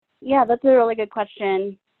Yeah, that's a really good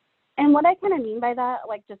question. And what I kind of mean by that,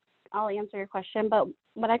 like, just I'll answer your question, but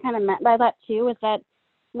what I kind of meant by that too is that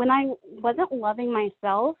when I wasn't loving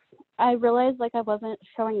myself, I realized like I wasn't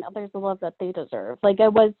showing others the love that they deserve. Like I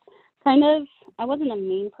wasn't a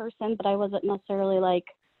mean person, but I wasn't necessarily like,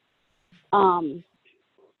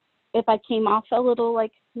 if I came off a little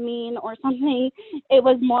like mean or something, it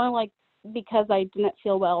was more like because I didn't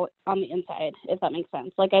feel well on the inside, if that makes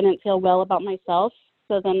sense. Like I didn't feel well about myself.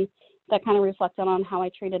 So then that kind of reflected on how I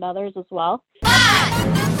treated others as well. 5,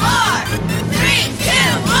 4, 3, 2,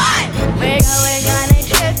 1. We're going on a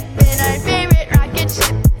trip in our favorite rocket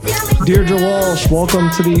ship. Deirdre Walsh, welcome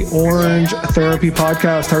to the Orange Therapy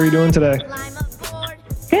Podcast. How are you doing today?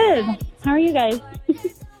 Good. How are you guys?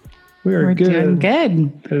 We're good. Doing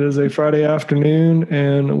good. It is a Friday afternoon,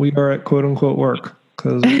 and we are at quote-unquote work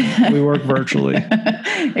because we work virtually.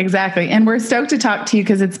 Exactly. And we're stoked to talk to you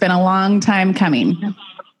because it's been a long time coming.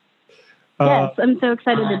 Yes, I'm so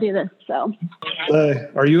excited to do this. So,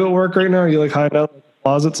 are you at work right now? Are you like hiding out in the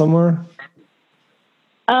closet somewhere?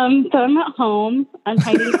 so I'm at home. I'm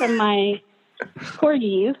hiding from my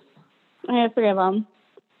corgis. I have 3 of them.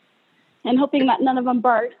 And hoping that none of them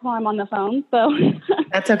bark while I'm on the phone. So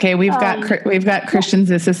that's okay. We've got Christian's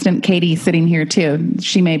assistant Katie sitting here too.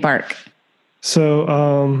 She may bark. So,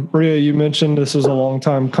 Rhea, you mentioned this was a long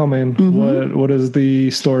time coming. Mm-hmm. What is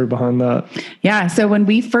the story behind that? Yeah. So when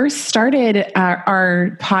we first started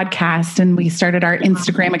our podcast and we started our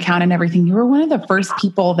Instagram account and everything, you were one of the first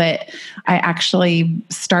people that I actually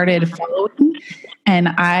started following. And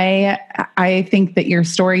I think that your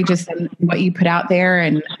story, just what you put out there,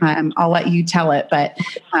 and I'll let you tell it, but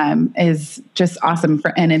is just awesome.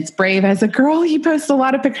 And it's brave as a girl. You post a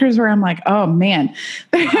lot of pictures where I'm like, oh man,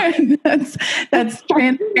 that's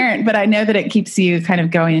transparent. But I know that it keeps you kind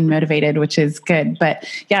of going and motivated, which is good. But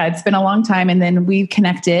yeah, it's been a long time. And then we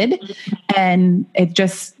connected, and it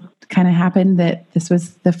just kind of happened that this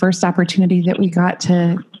was the first opportunity that we got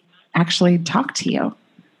to actually talk to you.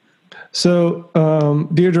 So,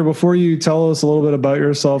 Deirdre, before you tell us a little bit about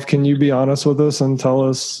yourself, can you be honest with us and tell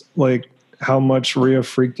us like how much Rhea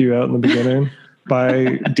freaked you out in the beginning by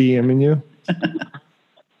DMing you?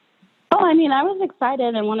 Oh, I mean, I was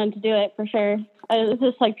excited and wanted to do it for sure. I was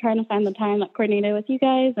just like trying to find the time that coordinated with you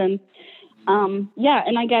guys. And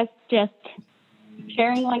and I guess just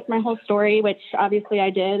sharing like my whole story, which obviously I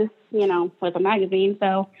did, with a magazine.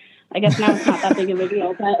 So I guess now it's not that big of a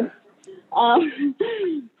deal, but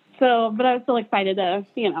but I was still excited to,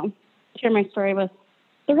 share my story with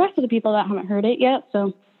the rest of the people that haven't heard it yet.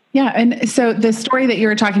 So. Yeah. And so the story that you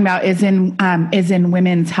were talking about is in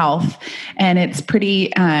women's health, and it's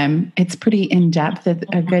pretty in depth, a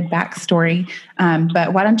good backstory.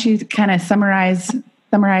 But why don't you kind of summarize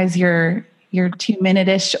your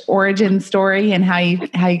 2-minute-ish origin story and how you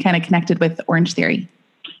kind of connected with Orange Theory?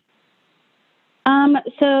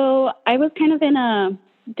 So I was kind of in a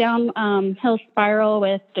downhill spiral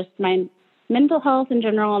with just my mental health in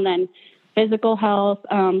general, and then physical health.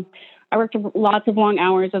 I worked lots of long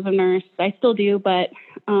hours as a nurse. I still do, but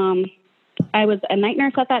I was a night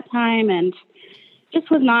nurse at that time and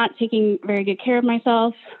just was not taking very good care of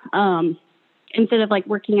myself. Instead of like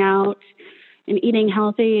working out and eating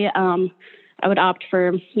healthy, I would opt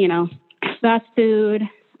for, fast food,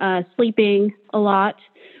 sleeping a lot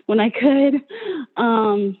when I could,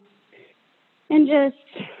 and just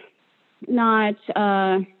not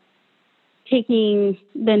taking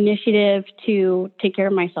the initiative to take care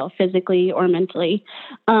of myself physically or mentally.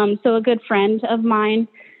 So a good friend of mine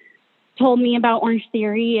told me about Orange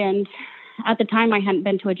Theory, and at the time I hadn't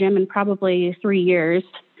been to a gym in probably 3 years.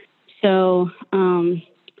 So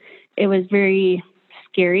it was very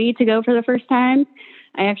scary to go for the first time.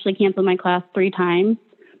 I actually canceled my class 3 times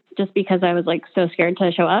just because I was like so scared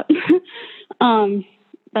to show up.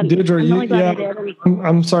 Deirdre,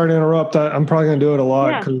 I'm sorry to interrupt. I'm probably going to do it a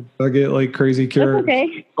lot because I get like crazy curious.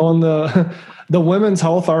 Okay. On the women's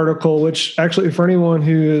health article, which actually for anyone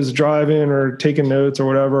who is driving or taking notes or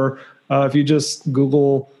whatever, if you just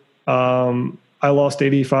Google, I lost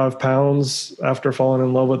 85 pounds after falling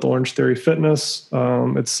in love with Orange Theory Fitness.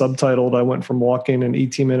 It's subtitled, I went from walking an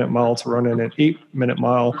 18-minute mile to running an 8-minute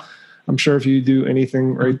mile. I'm sure if you do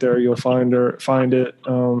anything right there, you'll find it.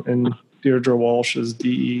 And Deirdre Walsh is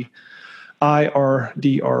DEIRDRE.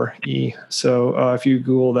 So if you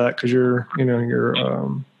Google that, because you're not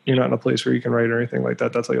in a place where you can write or anything like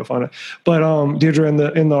that, that's how you'll find it. But Deirdre,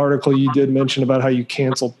 in the article, you did mention about how you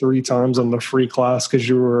canceled 3 times on the free class because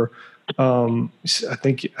you were, I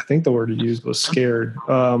think the word you used was scared.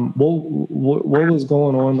 What was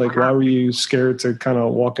going on? Like, why were you scared to kind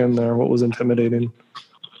of walk in there? What was intimidating?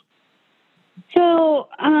 So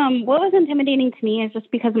What was intimidating to me is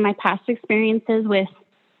just because of my past experiences with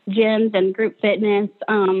gyms and group fitness.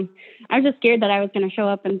 I was just scared that I was going to show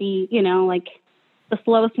up and be, like the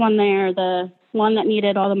slowest one there, the one that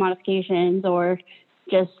needed all the modifications, or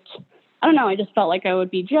just, I don't know. I just felt like I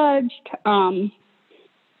would be judged.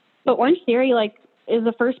 But Orange Theory, is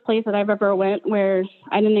the first place that I've ever went where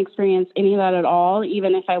I didn't experience any of that at all,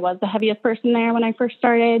 even if I was the heaviest person there when I first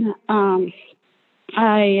started.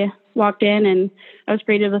 I walked in and I was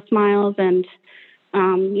greeted with smiles, and,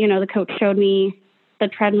 the coach showed me the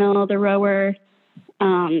treadmill, the rower,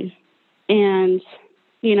 and,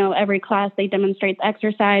 every class they demonstrate the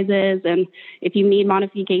exercises, and if you need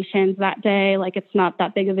modifications that day, it's not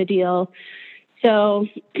that big of a deal. So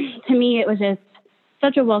to me, it was just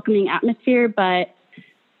such a welcoming atmosphere, but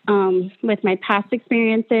with my past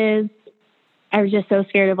experiences, I was just so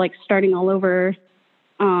scared of starting all over,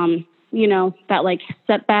 that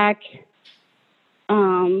setback that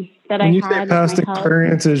I had. When you say past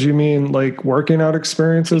experiences, you mean working out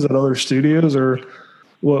experiences at other studios, or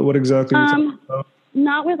what exactly are you talking about?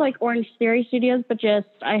 Not with Orange Theory Studios, but just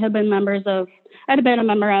I had been a member of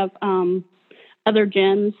other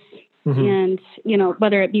gyms, and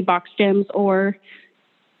whether it be box gyms or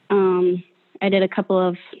I did a couple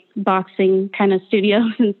of boxing kind of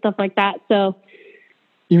studios and stuff like that. So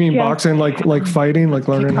you mean boxing, like fighting,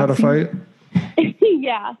 learning how to fight?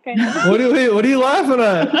 Yeah, kind of. What are you laughing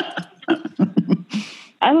at?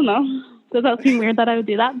 I don't know. Does that seem weird that I would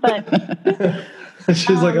do that? But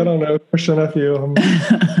she's I don't know. Christian FU.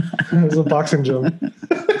 It's a boxing gym.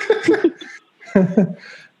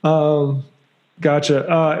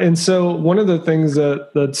 Gotcha. And so one of the things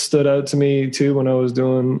that stood out to me too when I was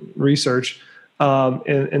doing research,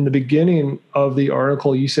 in the beginning of the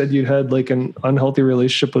article, you said you had an unhealthy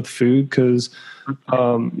relationship with food because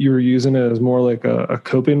you were using it as more a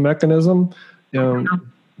coping mechanism.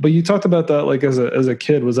 But you talked about that as a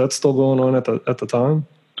kid. Was that still going on at the time?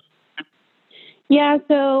 Yeah.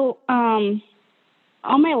 So all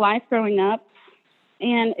my life growing up,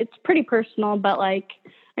 and it's pretty personal, but I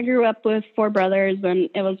grew up with 4 brothers and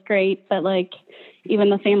it was great, but even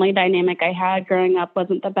the family dynamic I had growing up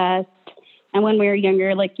wasn't the best. And when we were younger,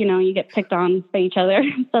 you get picked on by each other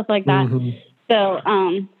and stuff like that. Mm-hmm. So,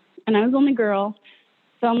 and I was the only girl.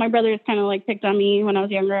 So my brothers kind of picked on me when I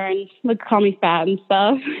was younger and would call me fat and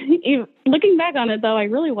stuff. Looking back on it though, I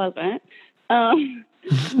really wasn't. But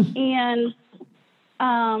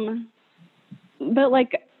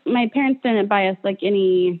my parents didn't buy us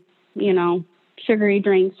any, sugary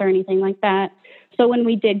drinks or anything like that. So when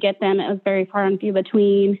we did get them, it was very far and few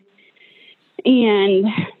between. And,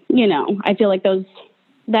 I feel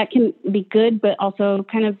that can be good, but also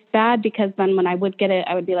kind of bad, because then when I would get it,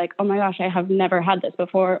 I would be like, oh my gosh, I have never had this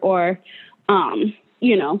before. Or, so I'm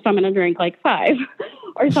going to drink 5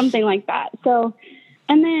 or something like that. So,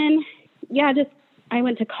 and then, I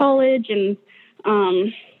went to college, and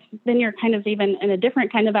then you're kind of even in a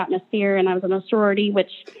different kind of atmosphere. And I was in a sorority,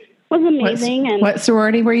 which was amazing. What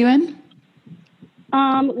sorority were you in?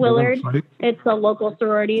 Willard. It's a local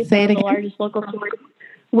sorority. Say it again. The largest local sorority.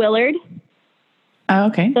 Willard. Oh,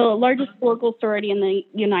 okay. The largest local sorority in the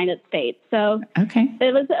United States. So okay,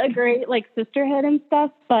 it was a great sisterhood and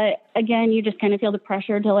stuff. But again, you just kind of feel the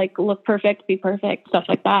pressure to look perfect, be perfect, stuff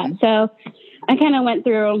like that. So I kind of went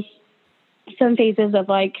through some phases of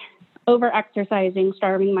over exercising,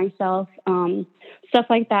 starving myself, stuff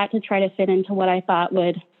like that, to try to fit into what I thought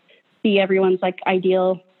would be everyone's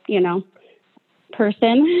ideal,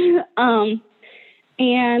 person.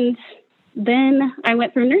 And then I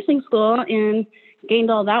went through nursing school and gained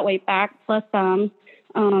all that weight back, plus some,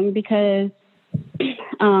 because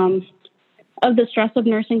of the stress of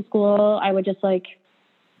nursing school. I would just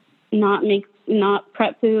not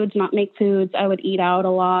prep foods, not make foods. I would eat out a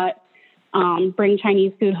lot, bring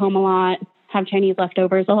Chinese food home a lot, have Chinese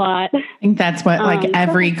leftovers a lot. I think that's what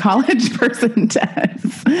every college person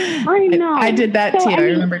does. I know. I did that too. I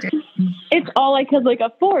remember doing. It's all I could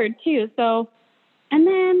afford too. So, and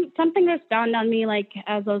then something just dawned on me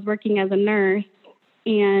as I was working as a nurse,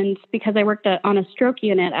 and because I worked on a stroke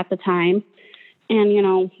unit at the time,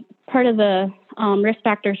 and part of the risk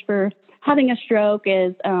factors for having a stroke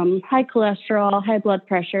is high cholesterol, high blood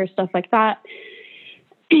pressure, stuff like that,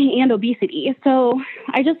 and obesity. So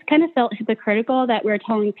I just kind of felt hypocritical that we're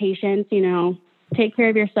telling patients, take care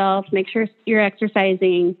of yourself, make sure you're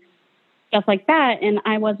exercising, stuff like that. And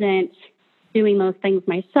I wasn't doing those things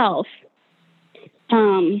myself.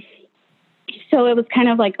 So it was kind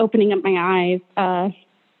of opening up my eyes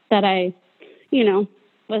that I,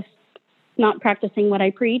 was not practicing what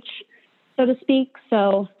I preach, so to speak.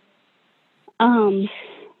 So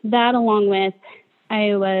that, along with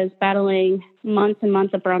I was battling months and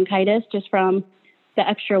months of bronchitis just from the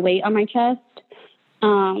extra weight on my chest.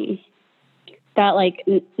 That like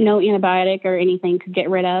no antibiotic or anything could get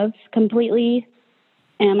rid of completely.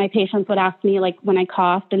 And my patients would ask me like when I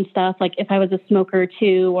coughed and stuff, like if I was a smoker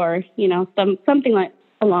too, or, you know, something like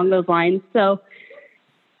along those lines. So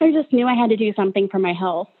I just knew I had to do something for my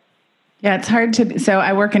health. Yeah, it's hard to. So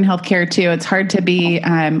I work in healthcare too. It's hard to be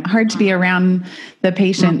around the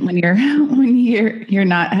patient when you're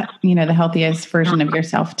not, you know, the healthiest version of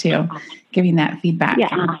yourself too. Giving that feedback.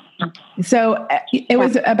 Yeah. So it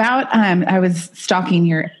was about. I was stalking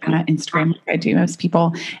your Instagram, like I do most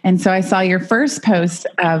people, and so I saw your first post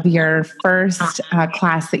of your first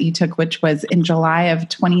class that you took, which was in July of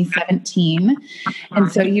 2017.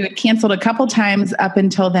 And so you had canceled a couple times up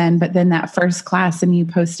until then, but then that first class, and you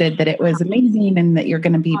posted that it was amazing and that you're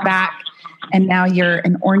going to be back. And now you're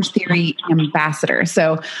an Orange Theory ambassador.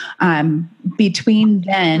 So between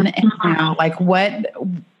then and now, like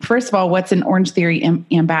first of all, what's an Orange Theory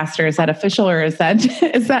ambassador? Is that official, or is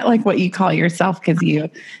that like what you call yourself because you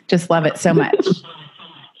just love it so much?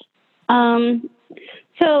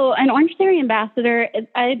 So an Orange Theory ambassador,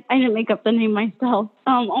 I didn't make up the name myself.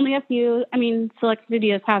 Only a few, select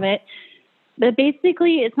studios have it. But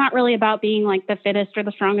basically, it's not really about being like the fittest or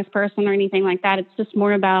the strongest person or anything like that. It's just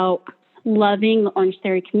more about loving the Orange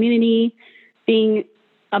Theory community, being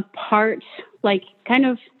a part, like kind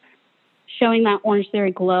of showing that Orange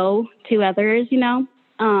Theory glow to others, you know.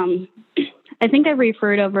 I think I've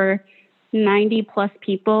referred over 90 plus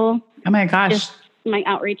people. Oh my gosh. Just, my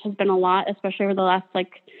outreach has been a lot, especially over the last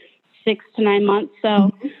like 6 to 9 months.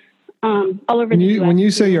 So all over the US. When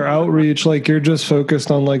you say your outreach, like you're just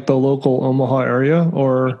focused on like the local Omaha area,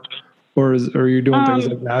 or are you doing things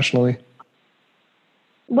like nationally?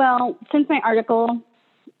 Well, since my article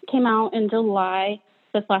came out in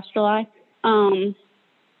this last July, I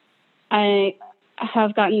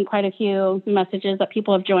have gotten quite a few messages that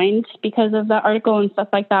people have joined because of that article and stuff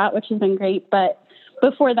like that, which has been great. But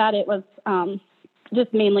before that, it was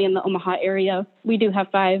just mainly in the Omaha area. We do have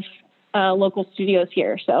 5 local studios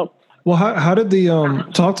here. So, well, how did the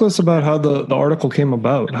talk to us about how the article came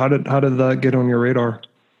about? How did that get on your radar?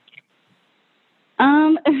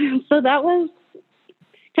 So that was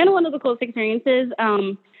kind of one of the coolest experiences,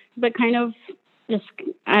 but kind of just,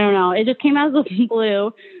 I don't know, it just came out of the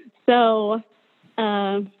blue. So,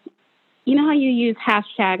 you know how you use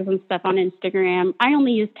hashtags and stuff on Instagram? I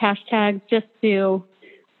only used hashtags just to,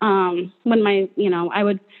 when I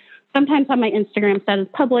would sometimes have my Instagram set as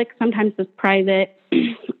public, sometimes as private,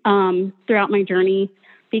 throughout my journey,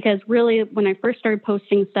 because really when I first started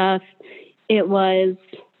posting stuff, it was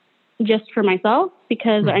just for myself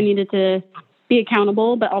because I needed to be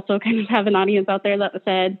accountable, but also kind of have an audience out there that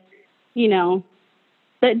said, you know,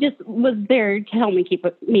 that just was there to help me keep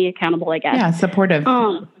me accountable, I guess. Yeah, supportive.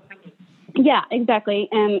 Yeah, exactly.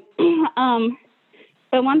 And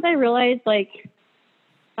but once I realized, like,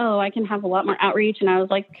 oh, I can have a lot more outreach, and I was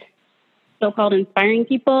like so-called inspiring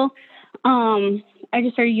people, I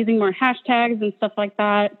just started using more hashtags and stuff like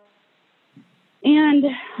that. And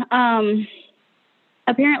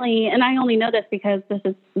apparently, and I only know this because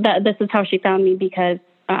this is how she found me, because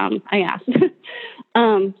I asked.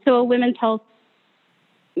 So a women's health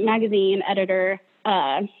magazine editor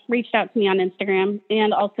reached out to me on Instagram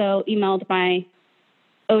and also emailed my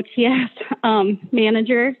OTF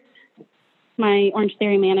manager, my Orange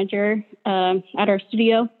Theory manager at our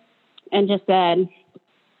studio, and just said,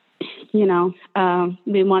 you know,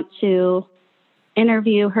 we want to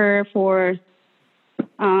interview her for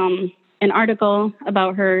an article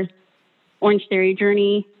about her Orange Theory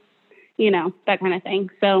journey, you know, that kind of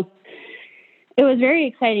thing. So it was very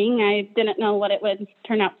exciting. I didn't know what it would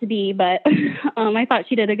turn out to be, but I thought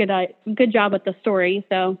she did a good job with the story.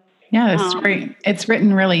 So yeah, the story, it's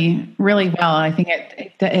written really, really well. I think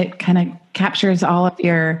it kind of captures all of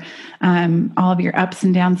your ups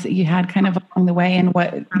and downs that you had kind of along the way, and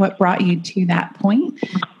what brought you to that point.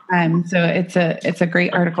 So it's a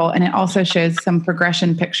great article, and it also shows some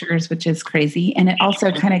progression pictures, which is crazy. And it also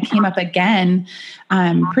kind of came up again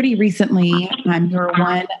pretty recently. You're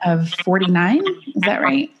one of 49, is that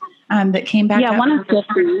right? That came back. Yeah, up one of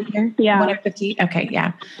 50. Yeah, one of 50. Okay,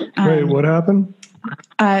 yeah. Wait, what happened?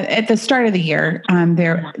 At the start of the year,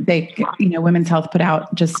 Women's Health put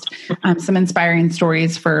out just some inspiring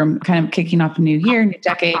stories for kind of kicking off a new year, new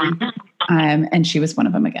decade, and she was one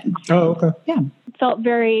of them again. Oh, okay. Yeah. Felt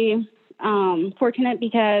very fortunate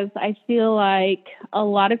because I feel like a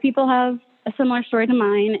lot of people have a similar story to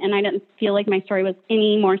mine, and I didn't feel like my story was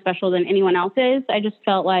any more special than anyone else's. I just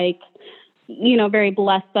felt like, you know, very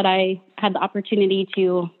blessed that I had the opportunity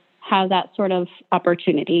to have that sort of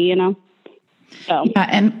opportunity, you know? So. Yeah,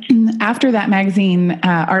 and after that magazine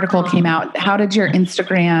article came out, how did your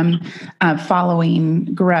Instagram following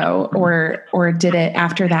grow, or did it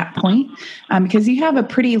after that point? Because you have a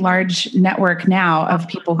pretty large network now of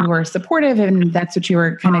people who are supportive, and that's what you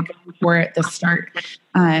were kind of going for at the start.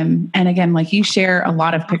 And again, like, you share a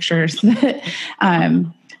lot of pictures that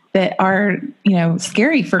that are, you know,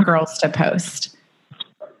 scary for girls to post.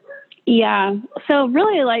 Yeah. So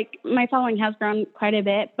really, like, my following has grown quite a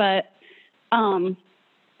bit, but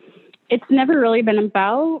it's never really been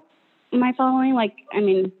about my following. Like, I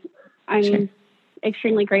mean, I'm Sure.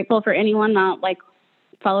 extremely grateful for anyone that, like,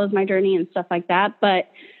 follows my journey and stuff like that.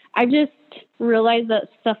 But I just realized that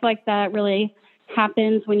stuff like that really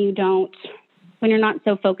happens when you're not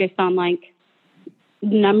so focused on, like,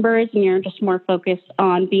 numbers, and you're just more focused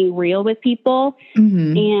on being real with people.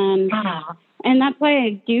 Mm-hmm. And that's why I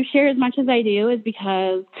do share as much as I do, is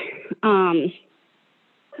because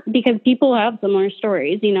people have similar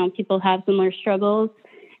stories, you know, people have similar struggles,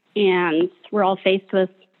 and we're all faced with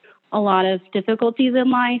a lot of difficulties in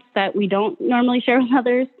life that we don't normally share with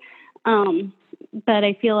others. But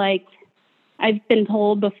I feel like I've been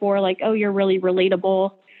told before, like, oh, you're really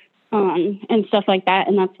relatable, and stuff like that.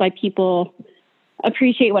 And that's why people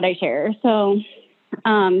appreciate what I share. So,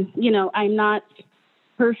 you know, I'm not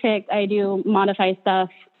perfect. I do modify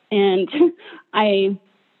stuff, and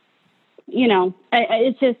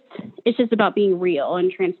it's just about being real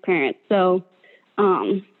and transparent. So,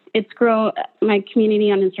 it's grown. My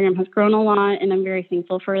community on Instagram has grown a lot, and I'm very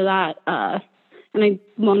thankful for that. And I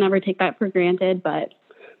will never take that for granted, but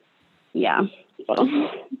yeah. So.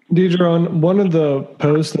 Deirdre, on one of the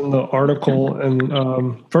posts in the article, and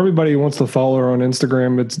for everybody who wants to follow her on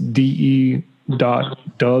Instagram, it's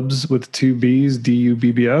de.dubbs with 2 B's,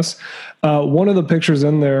 DUBBS. One of the pictures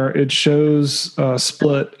in there, it shows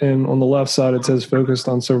split, and on the left side it says focused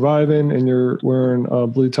on surviving, and you're wearing a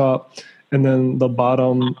blue top. And then the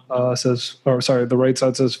bottom the right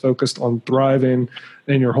side says focused on thriving,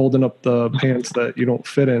 and you're holding up the pants that you don't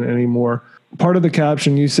fit in anymore. Part of the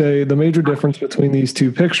caption, you say, the major difference between these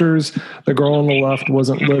two pictures, the girl on the left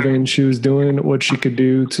wasn't living. She was doing what she could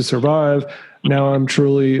do to survive. Now I'm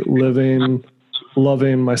truly living,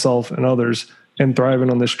 loving myself and others, and thriving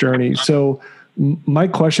on this journey. So my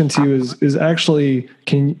question to you is actually,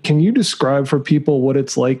 can you describe for people what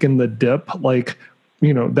it's like in the dip? Like,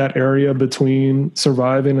 you know, that area between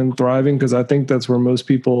surviving and thriving, because I think that's where most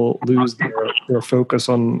people lose their focus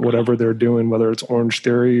on whatever they're doing, whether it's Orange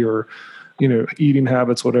Theory or, you know, eating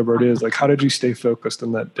habits, whatever it is. Like, how did you stay focused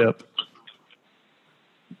in that dip?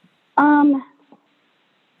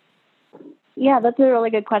 Yeah, that's a really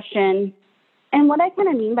good question. And what I kind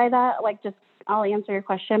of mean by that, like, just, I'll answer your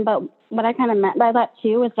question, but what I kind of meant by that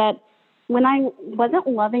too is that when I wasn't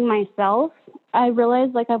loving myself, I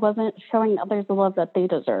realized, like, I wasn't showing others the love that they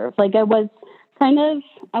deserve. Like, I wasn't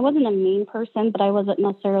a mean person, but I wasn't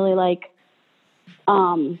necessarily, like,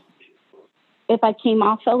 if I came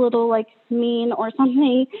off a little, like, mean or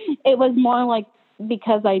something, it was more like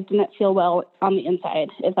because I didn't feel well on the inside,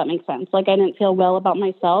 if that makes sense. Like, I didn't feel well about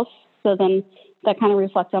myself. So then that kind of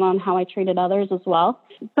reflected on how I treated others as well.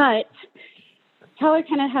 But how I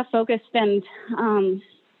kind of have focused and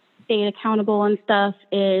stayed accountable and stuff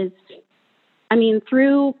is, I mean,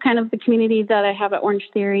 through kind of the community that I have at Orange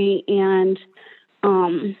Theory and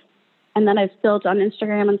that I've built on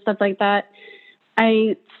Instagram and stuff like that,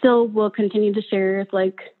 I still will continue to share,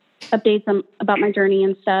 like, updates about my journey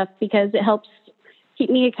and stuff, because it helps keep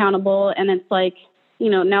me accountable. And it's like, you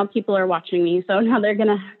know, now people are watching me, so now they're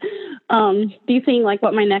going to be seeing, like,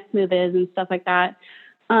 what my next move is and stuff like that.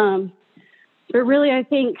 But really, I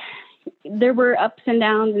think there were ups and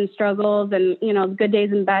downs and struggles and, you know, good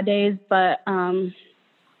days and bad days. But,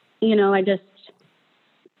 you know,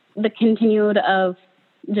 the continued of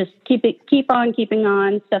just keep on keeping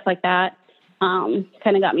on, stuff like that, kind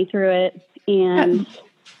of got me through it. And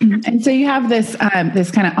so you have this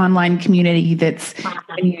kind of online community that's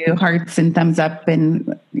giving you hearts and thumbs up,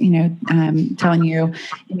 and, you know, telling you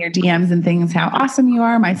in your DMs and things how awesome you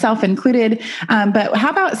are, myself included. But how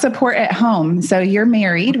about support at home? So you're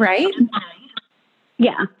married, right?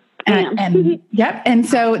 Yeah. And yep. And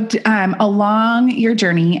so along your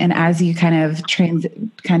journey, and as you kind of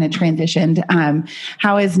transitioned,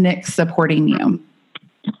 how is Nick supporting you?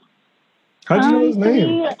 How'd you know his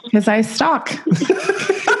name? Because I stalk.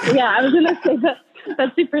 Yeah, I was going to say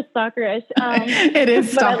that's super stalkerish. It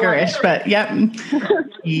is stalkerish, but yep.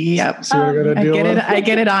 Yep. See what I gotta deal with? I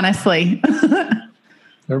get it, honestly.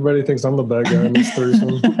 Everybody thinks I'm the bad guy in this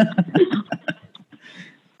threesome.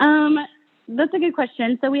 That's a good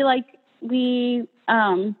question. So we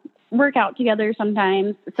work out together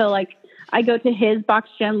sometimes. So like I go to his box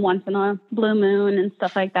gym once in a blue moon and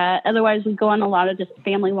stuff like that. Otherwise we go on a lot of just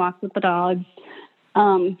family walks with the dogs.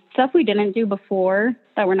 Stuff we didn't do before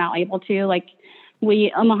that we're not able to, like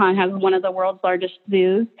Omaha has one of the world's largest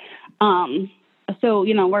zoos. So,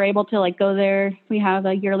 you know, we're able to like go there. We have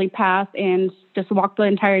a yearly pass and just walk the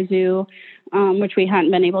entire zoo, which we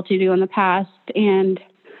hadn't been able to do in the past. And,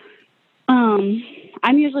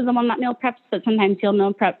 I'm usually the one that meal preps, but sometimes he'll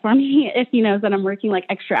meal prep for me if he knows that I'm working like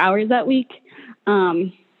extra hours that week.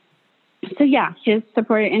 So yeah, his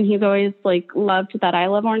support, and he's always like loved that I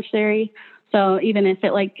love Orange Theory. So even if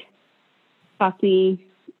it like cost me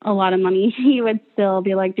a lot of money, he would still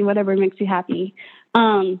be like, do whatever makes you happy,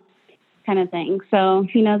 kind of thing. So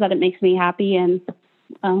he knows that it makes me happy. And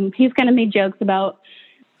he's kind of made jokes about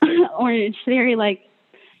Orange Theory, like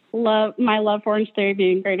my love for Orange Theory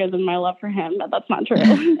being greater than my love for him, but that's not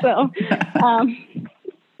true. So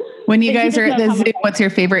when you guys are at the zoo, what's your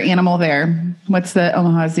favorite animal there? What's the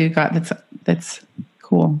Omaha Zoo got that's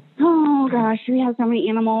cool? Oh gosh, we have so many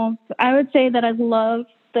animals. I would say that I love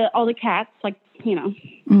all the cats, like, you know,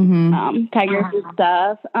 tigers and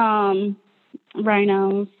stuff,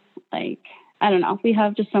 rhinos, like, I don't know. We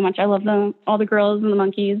have just so much. I love all the gorillas and the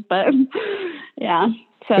monkeys, but yeah.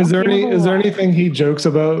 So is there anything he jokes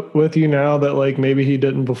about with you now that like maybe he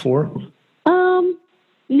didn't before?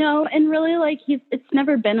 No, and really like it's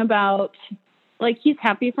never been about, like, he's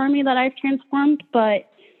happy for me that I've transformed, but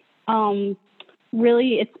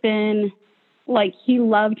really it's been like he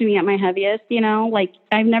loved me at my heaviest, you know, like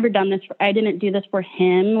I've never done this. I didn't do this for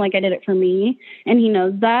him. Like I did it for me, and he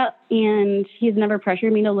knows that, and he's never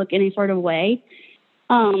pressured me to look any sort of way.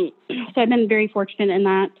 So I've been very fortunate in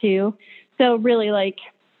that too. So really, like,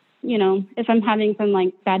 you know, if I'm having some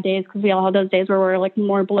like bad days, because we all have those days where we're like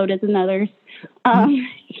more bloated than others,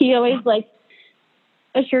 he always like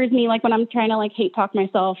assures me, like when I'm trying to like hate talk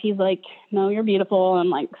myself, he's like, no, you're beautiful, and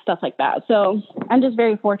like stuff like that. So I'm just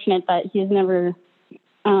very fortunate that he's never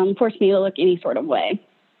forced me to look any sort of way.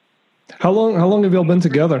 How long have y'all been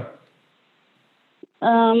together?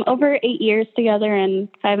 Over 8 years together and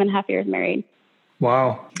 5.5 years married.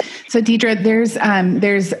 Wow. So Deirdre, there's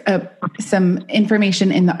some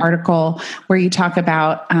information in the article where you talk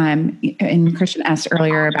about, and Christian asked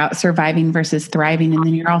earlier about surviving versus thriving. And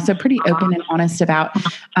then you're also pretty open and honest about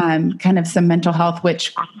kind of some mental health,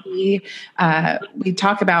 which we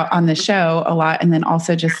talk about on the show a lot. And then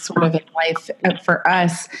also just sort of in life for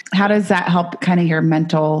us, how does that help kind of your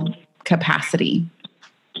mental capacity?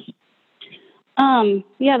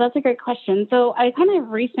 Yeah, that's a great question. So I kind of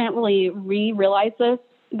recently realized this,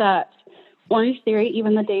 that Orange Theory,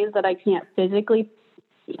 even the days that I can't physically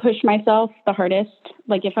push myself the hardest,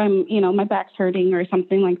 like if I'm, you know, my back's hurting or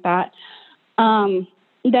something like that,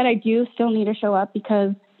 that I do still need to show up,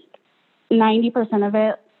 because 90% of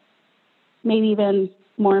it, maybe even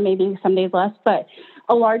more, maybe some days less, but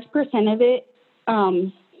a large percent of it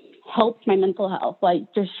helps my mental health,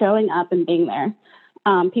 like just showing up and being there.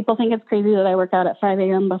 People think it's crazy that I work out at 5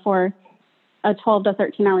 a.m. before a 12 to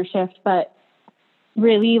 13 hour shift, but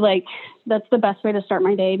really, like, that's the best way to start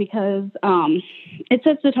my day, because it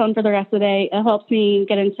sets the tone for the rest of the day. It helps me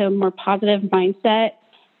get into a more positive mindset.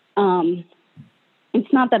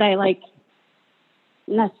 It's not that I like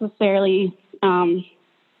necessarily,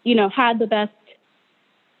 you know, had the best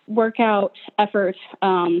workout effort.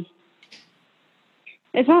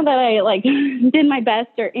 It's not that I like did my best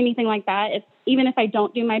or anything like that. It's, even if I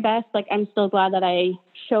don't do my best, like, I'm still glad that I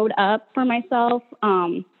showed up for myself.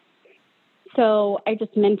 So I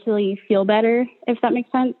just mentally feel better, if that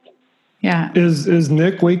makes sense. Yeah. Is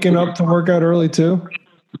Nick waking up to work out early too?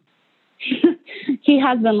 He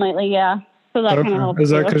has been lately, yeah. So that kind of helps. Is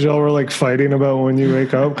that because y'all were like fighting about when you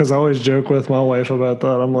wake up? Because I always joke with my wife about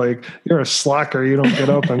that. I'm like, you're a slacker. You don't get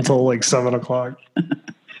up until like 7 o'clock.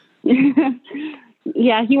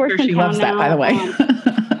 Yeah, he works in she town loves now. that, by the way.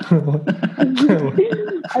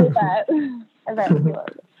 I bet he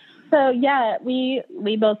loves it. So yeah, we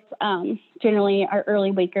both generally are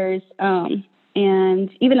early wakers,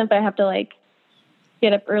 and even if I have to like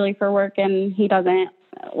get up early for work and he doesn't,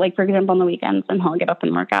 like for example on the weekends, then he'll get up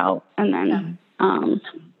and work out, and then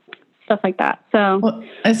stuff like that. So, well,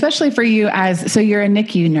 especially for you so you're a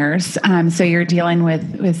NICU nurse, so you're dealing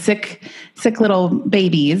with sick little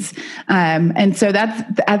babies, and so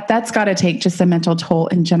that's got to take just a mental toll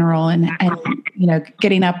in general, and you know,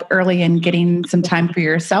 getting up early and getting some time for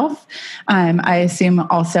yourself, I assume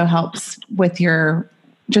also helps with your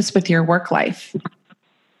work life.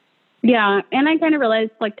 Yeah, and I kind of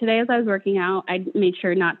realized, like today as I was working out, I made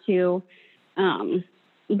sure not to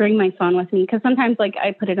bring my phone with me, because sometimes like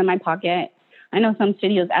I put it in my pocket I know some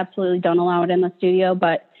studios absolutely don't allow it in the studio,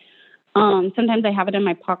 but sometimes I have it in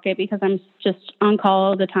my pocket because I'm just on call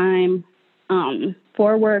all the time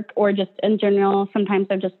for work or just in general. Sometimes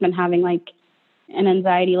I've just been having like an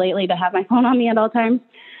anxiety lately to have my phone on me at all times.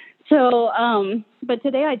 So, but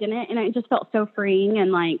today I didn't, and it just felt so freeing,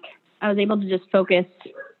 and like I was able to just focus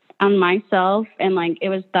on myself, and like it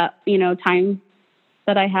was that, you know, time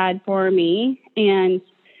that I had for me. And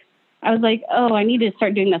I was like, oh, I need to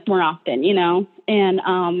start doing this more often, you know?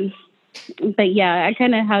 And, but yeah, I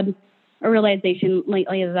kind of had a realization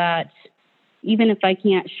lately that even if I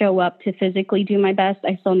can't show up to physically do my best,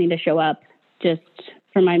 I still need to show up just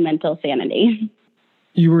for my mental sanity.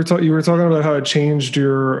 You were talking about how it changed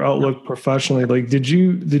your outlook professionally. Like, did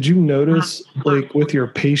you notice, like, with your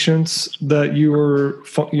patients that you were,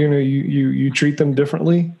 you know, you treat them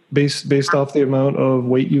differently based off the amount of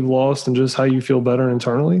weight you've lost and just how you feel better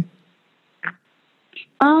internally?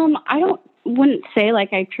 I wouldn't say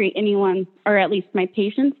like I treat anyone, or at least my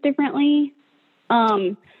patients, differently.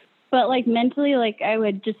 But like mentally, like I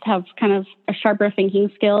would just have kind of a sharper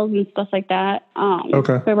thinking skills and stuff like that.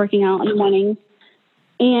 By working out in the mornings.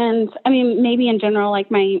 And I mean, maybe in general,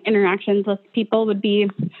 like my interactions with people would be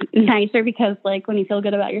nicer because like when you feel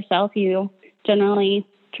good about yourself, you generally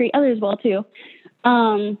treat others well too.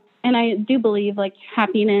 And I do believe like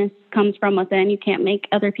happiness comes from within. You can't make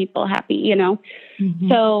other people happy, you know? Mm-hmm.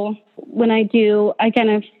 So when I do, I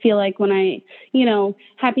kind of feel like when I, you know,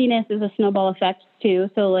 happiness is a snowball effect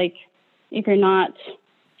too. So like if you're not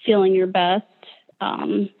feeling your best,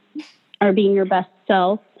 or being your best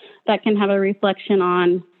self, that can have a reflection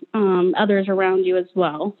on others around you as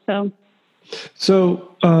well.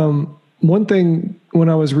 So one thing when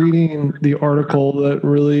I was reading the article that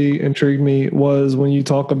really intrigued me was when you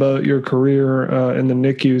talk about your career in the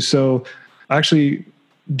NICU. So I actually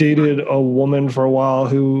dated a woman for a while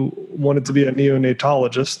who wanted to be a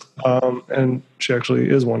neonatologist, and she actually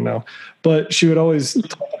is one now. But she would always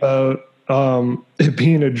talk about it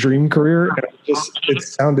being a dream career, and it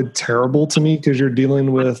sounded terrible to me because you're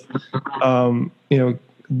dealing with you know,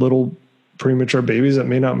 little premature babies that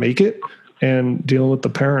may not make it, and dealing with the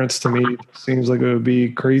parents to me seems like it would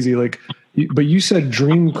be crazy. Like, but you said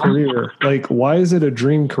dream career. Like, why is it a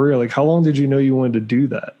dream career? Like, how long did you know you wanted to do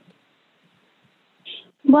that?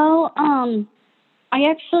 Well, I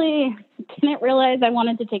actually didn't realize I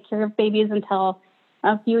wanted to take care of babies until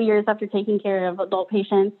a few years after taking care of adult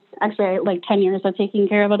patients. Actually, like 10 years of taking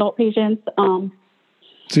care of adult patients.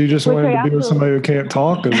 So you just wanted to be with somebody who can't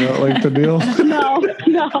talk? Is that like the deal?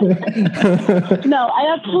 No,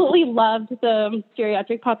 I absolutely loved the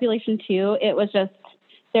geriatric population too. It was just,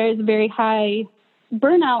 there's very high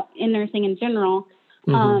burnout in nursing in general.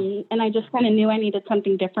 Mm-hmm. And I just kind of knew I needed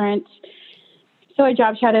something different. So I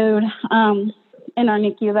job shadowed in our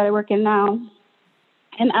NICU that I work in now,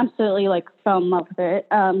 and absolutely like fell in love with it.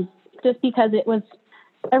 Just because it was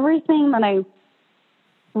everything that I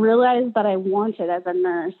realized that I wanted as a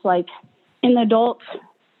nurse. Like in the adult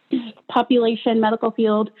population medical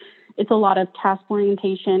field, it's a lot of task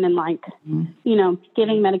orientation and like, you know,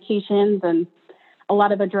 giving medications and a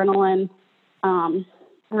lot of adrenaline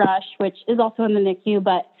rush, which is also in the NICU,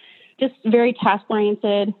 but just very task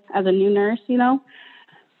oriented as a new nurse, you know?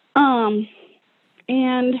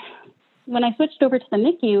 And when I switched over to the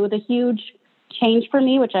NICU, the huge change for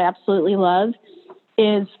me, which I absolutely love,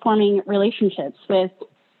 is forming relationships with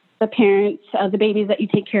the parents of the babies that you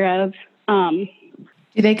take care of.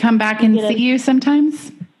 Do they come back and see you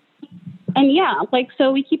sometimes? And yeah, like,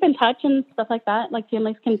 so we keep in touch and stuff like that. Like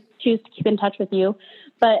families can choose to keep in touch with you,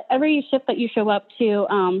 but every shift that you show up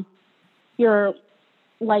to, you're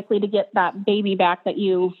likely to get that baby back that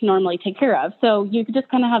you normally take care of. So you could just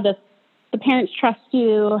kind of have this, the parents trust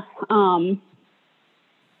you,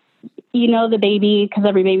 you know, the baby, because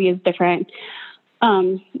every baby is different.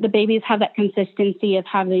 The babies have that consistency of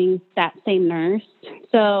having that same nurse.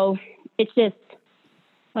 So it's just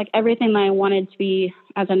like everything that I wanted to be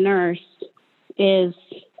as a nurse is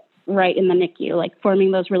right in the NICU, like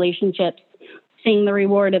forming those relationships, seeing the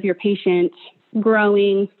reward of your patient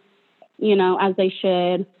growing, you know, as they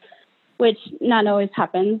should, which not always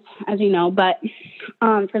happens, as you know, but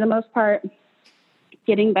for the most part,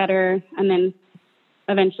 getting better and then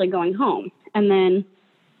eventually going home. And then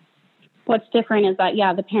what's different is that,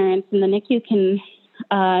 yeah, the parents in the NICU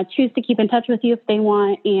can choose to keep in touch with you if they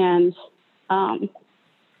want. And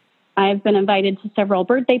I've been invited to several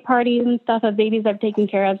birthday parties and stuff of babies I've taken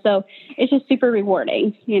care of. So it's just super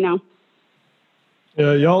rewarding, you know.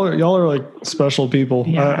 Yeah, y'all are like special people.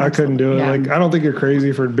 Yeah, I couldn't do it. yeah. Like, I don't think you're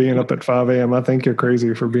crazy for being up at 5 a.m. I think you're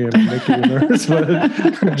crazy for being a NICU nurse,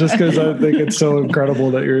 but just because I think it's so incredible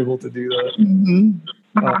that you're able to do that.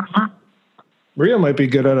 Mm-hmm. Rhea might be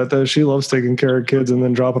good at it though. She loves taking care of kids and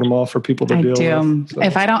then dropping them off for people to deal with. So.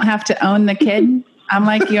 If I don't have to own the kid, I'm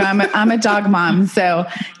like you. I'm a dog mom. So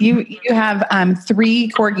you have 3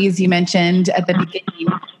 corgis you mentioned at the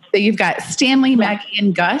beginning. So you've got Stanley, Maggie,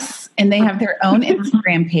 and Gus, and they have their own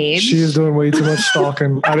Instagram page. She is doing way too much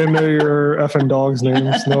stalking. I didn't know your effing dogs'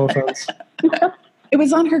 names. No offense. It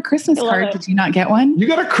was on her Christmas card. Did you not get one? You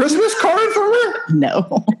got a Christmas card from her?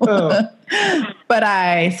 No. Oh. But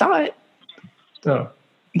I saw it. Oh.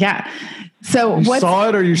 Yeah. So you saw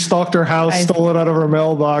it, or you stalked her house, stole it out of her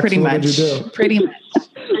mailbox? Pretty what much. Did you do? Pretty much.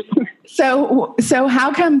 So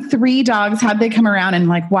how come 3 dogs? How'd they come around, and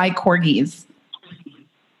like why corgis?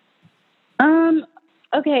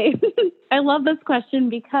 Okay. I love this question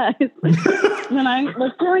because when I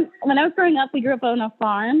was growing up, we grew up on a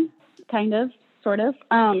farm, kind of, sort of,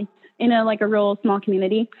 in a rural small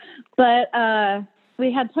community. But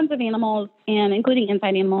we had tons of animals, and including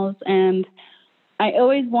inside animals. And I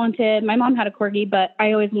always wanted, my mom had a corgi, but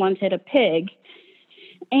I always wanted a pig,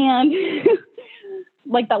 and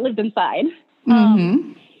that lived inside.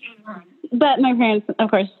 Mm-hmm. But my parents,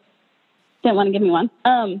 of course, didn't want to give me one.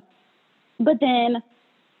 But then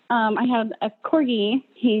I had a corgi.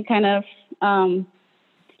 He kind of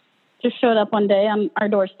just showed up one day on our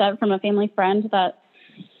doorstep from a family friend that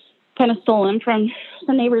kind of stole him from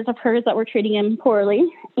some neighbors of hers that were treating him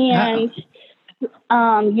poorly. And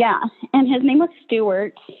and his name was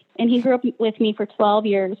Stuart, and he grew up with me for 12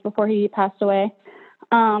 years before he passed away.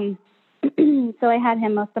 So I had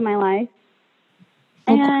him most of my life.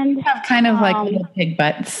 And have kind of like little pig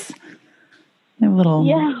butts. They're little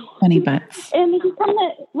funny butts. And he kind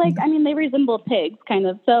of they resemble pigs kind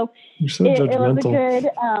of. So you're so it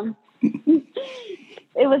judgmental.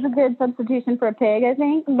 It was a good substitution for a pig, I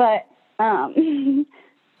think. But when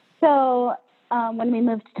we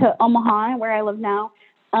moved to Omaha, where I live now,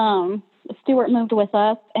 Stuart moved with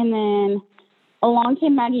us, and then along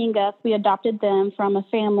came Maggie and Gus. We adopted them from a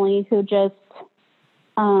family who just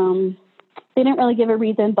they didn't really give a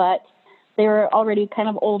reason, but they were already kind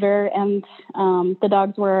of older, and the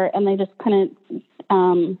dogs were, and they just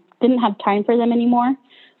didn't have time for them anymore.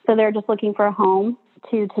 So they were just looking for a home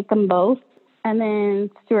to take them both. And then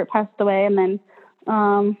Stuart passed away, and then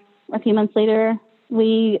a few months later,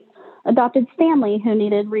 we adopted Stanley, who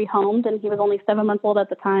needed rehomed, and he was only 7 months old at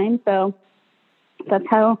the time. So that's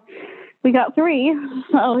how we got 3.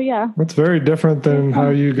 So yeah. That's very different than how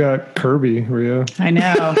you got Kirby, Rhea. I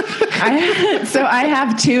know. I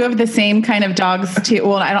have 2 of the same kind of dogs too.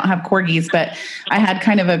 Well, I don't have corgis, but I had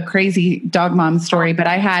kind of a crazy dog mom story. But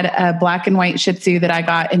I had a black and white Shih Tzu that I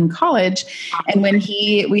got in college, and when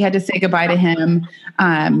we had to say goodbye to him,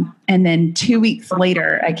 and then 2 weeks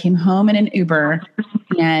later, I came home in an Uber,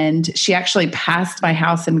 and she actually passed my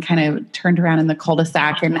house and kind of turned around in the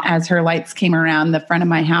cul-de-sac. And as her lights came around the front of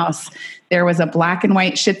my house, there was a black and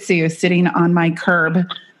white Shih Tzu sitting on my curb.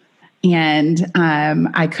 And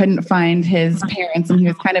I couldn't find his parents, and he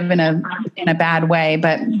was kind of in a bad way.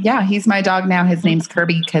 But yeah, he's my dog now. His name's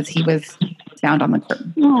Kirby because he was found on the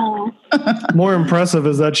curb. More impressive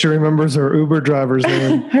is that she remembers her Uber driver's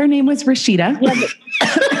name. Her name was Rashida. Yeah,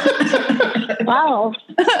 wow.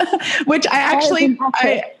 Which I actually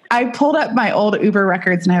I pulled up my old Uber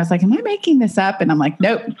records, and I was like, am I making this up? And I'm like,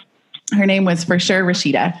 nope. Her name was for sure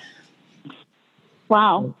Rashida.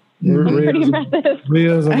 Wow. Pretty impressive.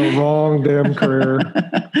 Rhea's in the wrong damn career.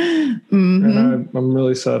 And I'm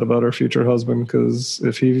really sad about her future husband, because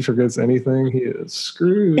if he forgets anything, he is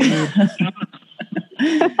screwed.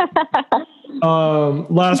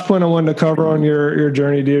 Last point I wanted to cover on your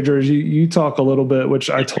journey, Deirdre, is you talk a little bit,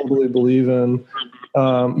 which I totally believe in.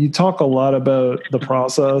 You talk a lot about the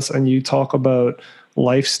process, and you talk about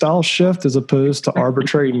lifestyle shift as opposed to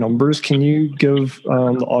arbitrary numbers. Can you give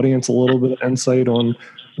the audience a little bit of insight on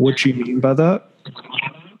what you mean by that?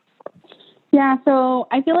 Yeah, so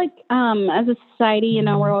I feel like as a society,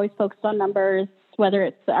 we're always focused on numbers, whether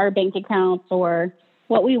it's our bank accounts or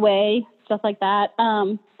what we weigh, stuff like that.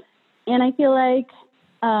 And I feel like,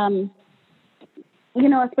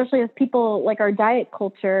 especially as people, like our diet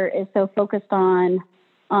culture is so focused on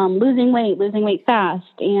losing weight fast,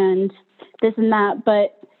 and this and that.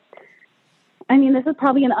 But I mean, this is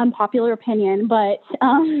probably an unpopular opinion, but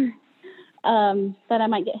that I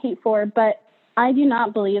might get hate for, but I do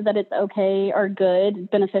not believe that it's okay or good,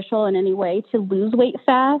 beneficial in any way to lose weight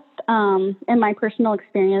fast. In my personal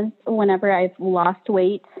experience, whenever I've lost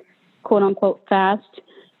weight, quote unquote, fast,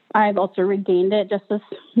 I've also regained it just as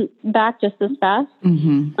fast.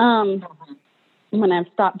 When I've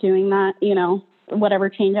stopped doing that, whatever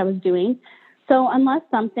change I was doing. So unless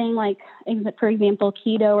something like, for example,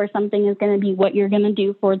 keto or something is going to be what you're going to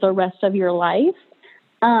do for the rest of your life,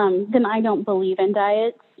 then I don't believe in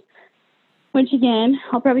diets. Which again,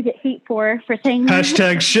 I'll probably get hate for saying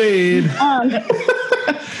hashtag shade. I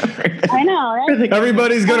know, right?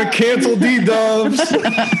 Everybody's going to cancel de.dubbs.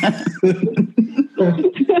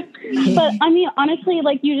 But I mean, honestly,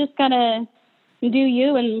 like, you just gotta do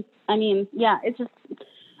you. And I mean, yeah, it's just,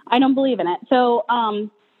 I don't believe in it. So,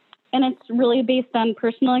 and it's really based on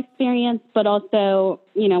personal experience, but also,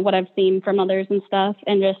 what I've seen from others and stuff,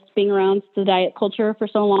 and just being around the diet culture for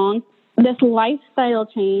so long. This lifestyle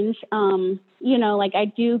change, like, I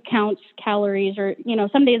do count calories, or,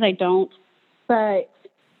 some days I don't, but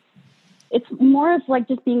it's more of like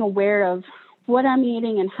just being aware of what I'm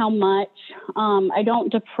eating and how much. I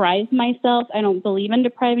don't deprive myself. I don't believe in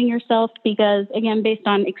depriving yourself because, again, based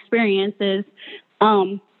on experiences,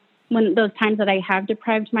 when those times that I have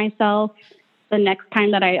deprived myself, the next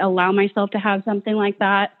time that I allow myself to have something like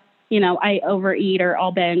that, I overeat or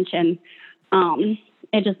I'll binge, and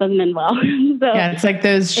it just doesn't end well. So, yeah, it's like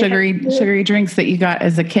those sugary drinks that you got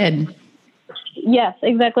as a kid. Yes,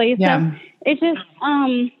 exactly. Yeah. So it's just,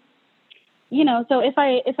 so if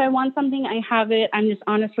I want something, I have it. I'm just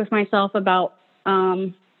honest with myself about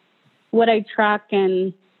what I track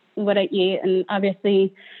and what I eat, and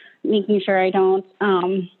obviously making sure I don't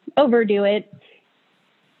overdo it.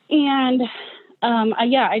 And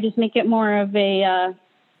I just make it more of a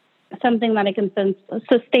something that I can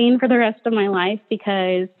sustain for the rest of my life,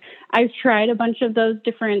 because I've tried a bunch of those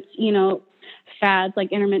different, fads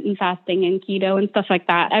like intermittent fasting and keto and stuff like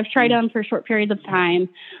that. I've tried them for short periods of time,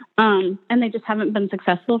 and they just haven't been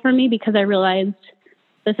successful for me, because I realized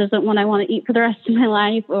this isn't what I want to eat for the rest of my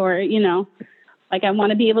life, or, like, I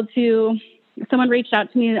want to be able to. Someone reached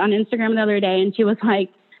out to me on Instagram the other day, and she was like,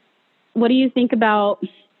 what do you think about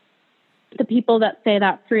the people that say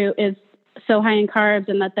that fruit is so high in carbs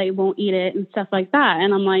and that they won't eat it and stuff like that?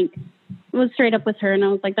 And I'm like, I was straight up with her, and I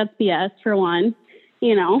was like, that's BS for one.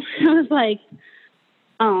 I was like,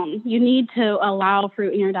 you need to allow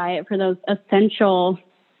fruit in your diet for those essential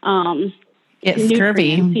it's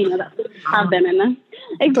scurvy. That have them in them.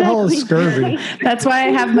 Exactly. What the hell is scurvy? That's why I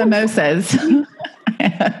have mimosas.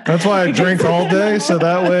 That's why I drink all day, so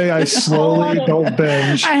that way I slowly don't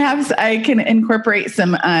binge. I can incorporate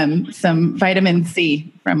some vitamin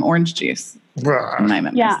C from orange juice.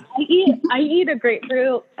 Yeah, I eat a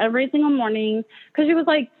grapefruit every single morning, because she was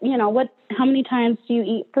like, how many times do you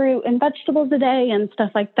eat fruit and vegetables a day and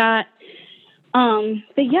stuff like that? But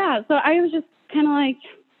yeah, so I was just kind of like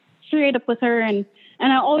straight up with her, and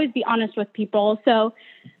I'll always be honest with people. So,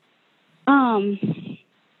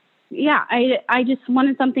 yeah, I just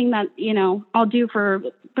wanted something that, I'll do for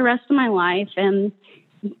the rest of my life, and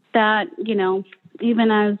that,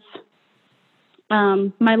 even as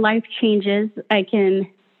my life changes, I can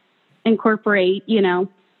incorporate,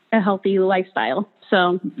 a healthy lifestyle.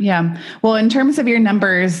 So, yeah. Well, in terms of your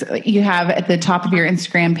numbers, you have at the top of your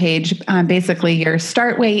Instagram page, basically your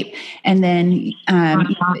start weight, and then you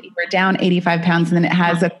were down 85 pounds, and then it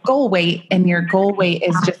has a goal weight, and your goal weight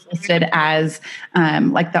is just listed as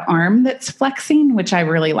like the arm that's flexing, which I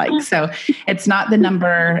really like. So it's not the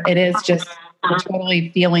number. It is just totally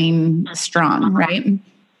feeling strong, right?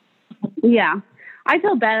 Yeah. I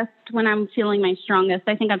feel best when I'm feeling my strongest.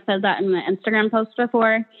 I think I've said that in the Instagram post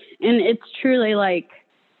before. And it's truly like,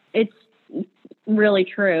 it's really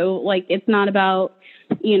true. Like, it's not about,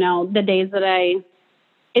 the days that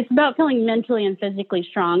it's about feeling mentally and physically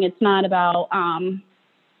strong. It's not about, I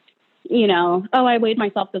weighed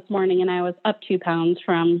myself this morning and I was up 2 pounds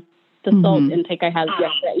from the salt intake I had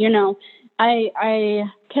yesterday.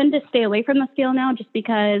 I tend to stay away from the scale now, just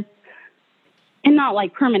because, and not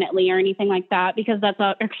like permanently or anything like that, because that's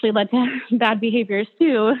actually led to bad behaviors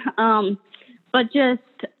too. But just,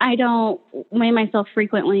 I don't weigh myself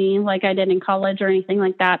frequently like I did in college or anything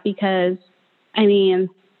like that, because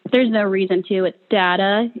there's no reason to. It's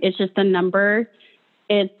data. It's just a number.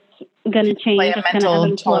 It's going to change. Play a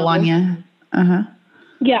mental toll on you.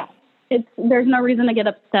 Yeah. There's no reason to get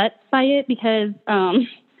upset by it, because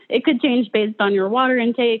it could change based on your water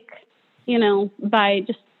intake, by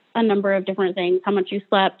just a number of different things, how much you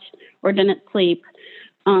slept or didn't sleep.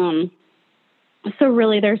 So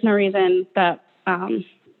really, there's no reason that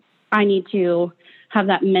I need to have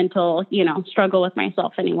that mental, struggle with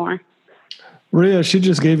myself anymore. Rhea, she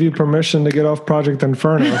just gave you permission to get off Project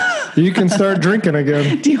Inferno. You can start drinking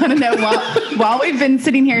again. Do you want to know while we've been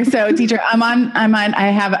sitting here? So, Deirdre,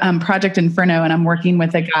 I have Project Inferno, and I'm working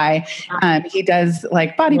with a guy. He does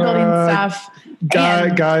like bodybuilding stuff.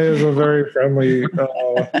 Guy is a very friendly.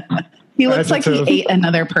 He looks like he ate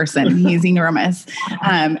another person. He's enormous,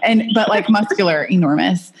 but like muscular,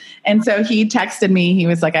 enormous. And so he texted me. He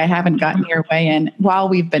was like, "I haven't gotten your way in while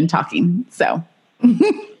we've been talking." So.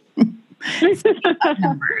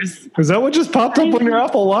 Numbers. Is that what just popped up on your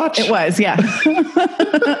Apple Watch? It was, yeah.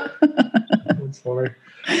 That's funny.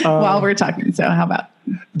 While we're talking, so how about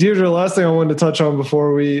Deirdre? Last thing I wanted to touch on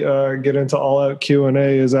before we get into all out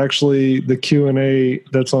Q&A is actually the Q&A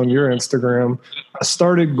that's on your Instagram. I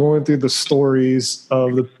started going through the stories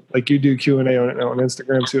of you do Q&A on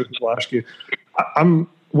Instagram too. People ask you,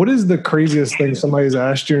 what is the craziest thing somebody's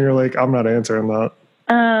asked you and you're like, I'm not answering that?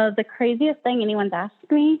 The craziest thing anyone's asked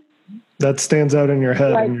me. That stands out in your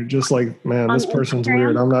head, and you're just like, man, this person's Instagram?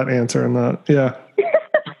 weird. I'm not answering that. Yeah.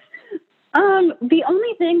 The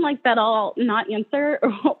only thing like that I'll not answer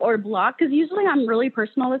or block, because usually I'm really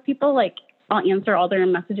personal with people. Like I'll answer all their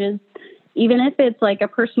messages, even if it's like a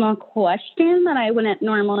personal question that I wouldn't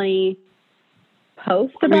normally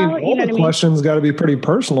post about. All the questions got to be pretty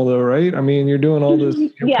personal, though, right? I mean, you're doing all this,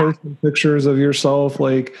 you're posting pictures of yourself,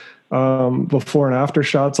 like before and after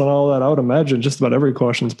shots and all that. I would imagine just about every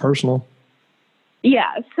question's personal.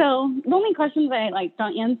 Yeah. So the only questions I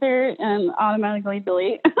don't answer and automatically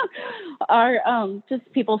delete are just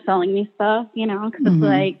people selling me stuff, because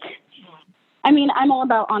it's I'm all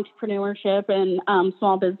about entrepreneurship and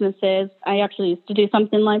small businesses. I actually used to do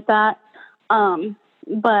something like that.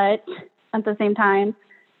 But at the same time,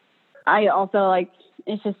 I also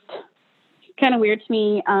it's just kind of weird to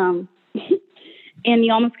me. And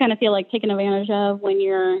you almost kind of feel like taken advantage of when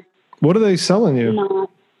you're. What are they selling you?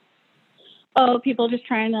 Not. Oh, people just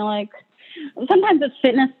trying to sometimes it's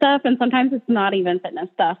fitness stuff and sometimes it's not even fitness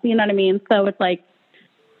stuff. You know what I mean? So it's I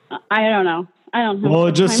don't know. I don't know. Well,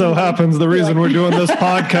 it just so happens the reason we're doing this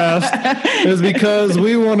podcast is because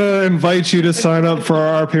we want to invite you to sign up for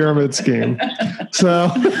our pyramid scheme.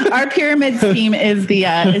 So our pyramid scheme is the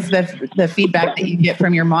feedback that you get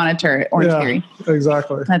from your monitor at Orange Theory.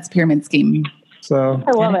 Exactly. That's pyramid scheme. So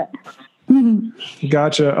I love it.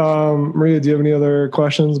 Gotcha. Maria, do you have any other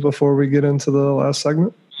questions before we get into the last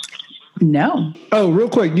segment? No. Oh, real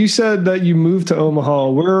quick. You said that you moved to Omaha.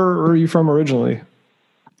 Where are you from originally?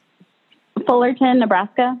 Fullerton,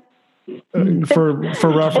 Nebraska. For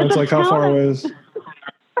reference, how far away is?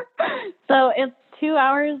 So it's 2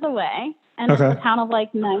 hours away, and it's a town of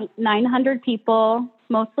 900 people,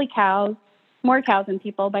 mostly cows, more cows than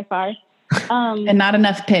people by far. And not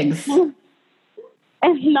enough pigs.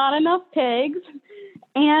 And not enough pigs.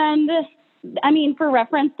 And for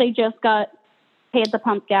reference, they just got paid the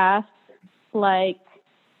pump gas 18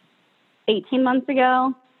 months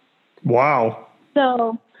ago. Wow.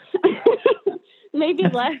 So maybe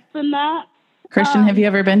less than that. Christian, have you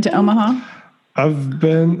ever been to Omaha? I've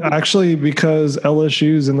been actually, because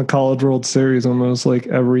LSU's in the College World Series almost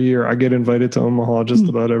every year. I get invited to Omaha just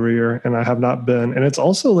about every year, and I have not been. And it's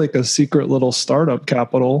also a secret little startup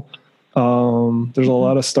capital. There's a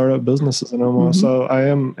lot of startup businesses in Omaha, so I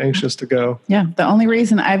am anxious to go. Yeah. The only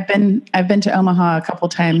reason I've been to Omaha a couple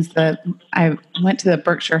times, that I went to the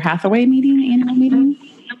Berkshire Hathaway annual meeting.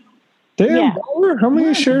 Damn, how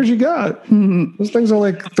many shares you got? Those things are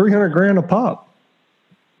 $300,000 a pop.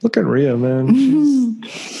 Look at Rhea, man.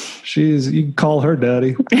 You can call her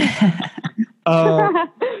daddy. I'm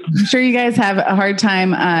sure you guys have a hard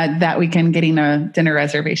time that weekend getting a dinner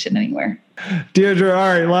reservation anywhere. Deirdre, all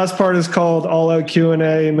right, last part is called All Out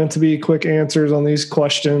Q&A, meant to be quick answers on these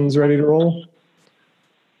questions. Ready to roll?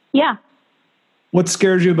 Yeah. What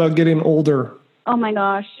scares you about getting older? Oh my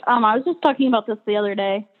gosh. I was just talking about this the other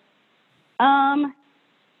day.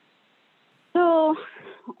 So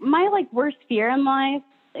my worst fear in life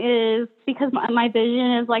is because my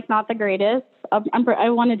vision is not the greatest. I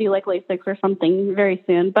want to do LASIK or something very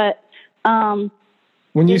soon, but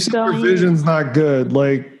when you say your vision's not good,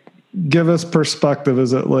 give us perspective.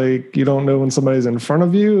 Is it you don't know when somebody's in front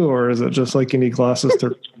of you, or is it just you need glasses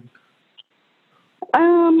to?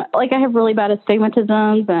 I have really bad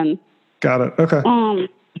astigmatisms and. Got it. Okay.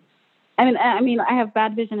 I have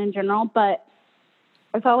bad vision in general, but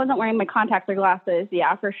if I wasn't wearing my contacts or glasses,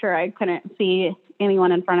 yeah, for sure, I couldn't see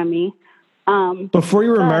anyone in front of me. Before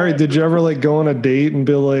you were married, did you ever like go on a date and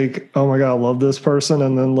be like, oh my God, I love this person?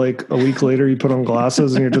 And then like a week later you put on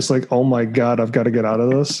glasses and you're just like, oh my God, I've got to get out of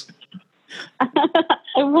this. I've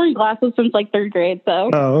worn glasses since like third grade, so.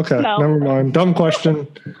 Oh, okay. No. Never mind. Dumb question.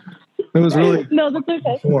 It was really No, that's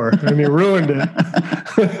okay. before, and you ruined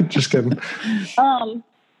it. Just kidding.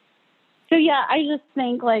 So yeah, I just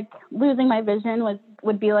think like losing my vision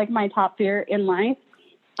would be like my top fear in life.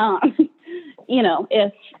 You know,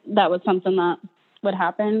 if that was something that would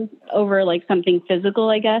happen over like something physical,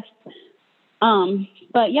 I guess.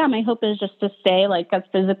 But yeah, my hope is just to stay like as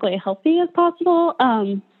physically healthy as possible.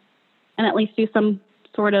 And at least do some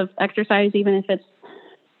sort of exercise, even if it's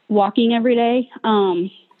walking every day.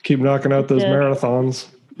 Keep knocking out those marathons.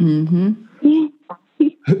 Mm-hmm.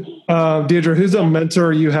 Deirdre, who's a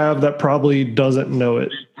mentor you have that probably doesn't know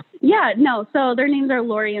it? Yeah, no. So their names are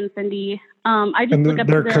Lori and Cindy. I just look up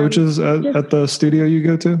they're to them. coaches at the studio you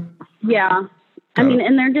go to? Yeah. I mean,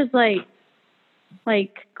 and they're just like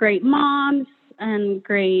great moms and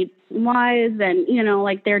great wives, and you know,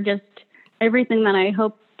 like they're just everything that I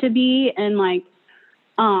hope to be, and like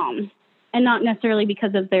and not necessarily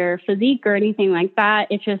because of their physique or anything like that.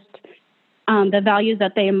 It's just the values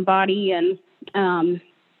that they embody, and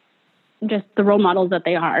just the role models that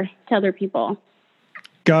they are to other people.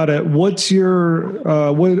 Got it. What's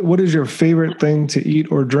your what is your favorite thing to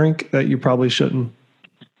eat or drink that you probably shouldn't?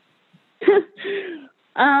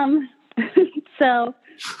 So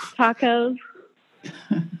tacos.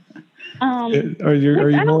 Are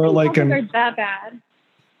you more like an? Are that bad?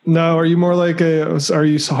 No. Are you more like are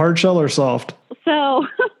you hard shell or soft? So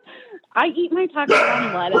I eat my tacos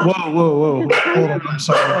on lettuce. Whoa. Hold on. I'm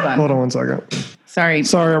sorry. Hold on 1 second. Sorry.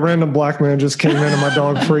 A random black man just came in and my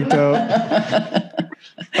dog freaked out.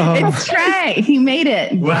 It's Trey. He made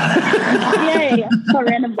it. Yay. A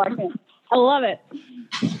random black man. I love it.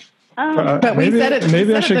 But maybe, we said it.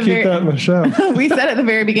 Maybe I should keep that in the show. We said at the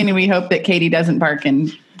very beginning, we hope that Katie doesn't bark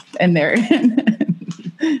and there.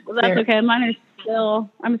 Well, that's okay. Mine are still,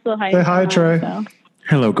 I'm still hiding. Say hi, Trey. So.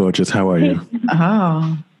 Hello, gorgeous. How are you?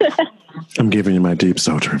 Oh. I'm giving you my deep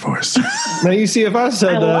sultry voice. Now, you see, if I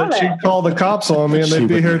said that, she'd call the cops on me and they'd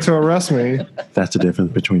be here to arrest me. That's the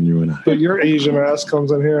difference between you and I. But your Asian ass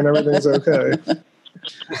comes in here and everything's okay.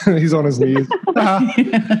 He's on his knees.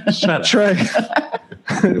 Shut up. Trey.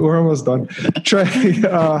 We're almost done. Trey,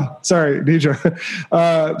 sorry,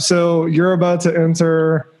 Deirdre. So you're about to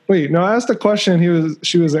enter. Wait, no, I asked a question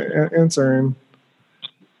she was answering.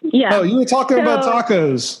 Yeah. Oh, you were talking about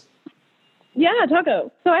tacos. Yeah,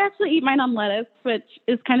 taco. So I actually eat mine on lettuce, which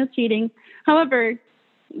is kind of cheating. However,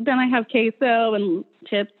 then I have queso and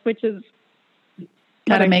chips, which is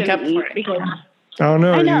Gotta make up for it. Because, I don't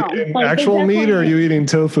know. I Are know. you eating Like, actual meat or are you eating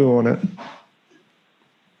tofu on it?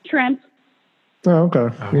 shrimp. Oh,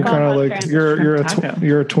 okay. You're kind of like you're a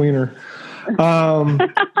tweener.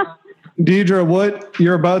 Deirdre, what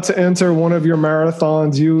you're about to enter one of your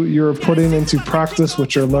marathons. You're putting into practice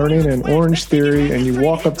what you're learning in Orange Theory, and you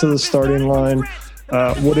walk up to the starting line.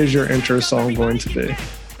 What is your intro song going to be?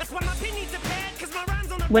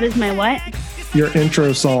 What is my what? Your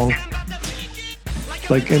intro song,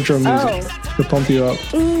 like intro music to pump you up.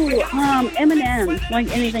 Ooh, Eminem. Like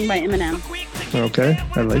anything by Eminem. Okay,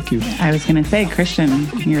 I like you. I was going to say, Christian,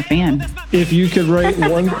 you're a fan. If you could write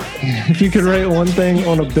one thing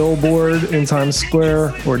on a billboard in Times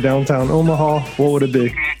Square or downtown Omaha, what would it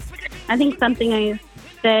be? I think something I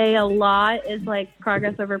say a lot is like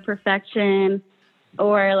progress over perfection,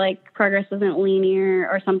 or like progress isn't linear,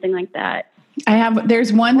 or something like that.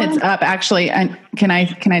 There's one that's up actually. And can I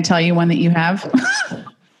tell you one that you have?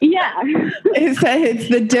 Yeah. It's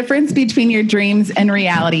the difference between your dreams and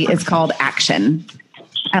reality is called action.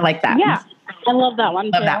 I like that. Yeah. I love that one.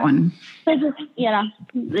 Love that one. So just, yeah.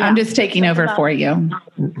 I'm just taking over for you.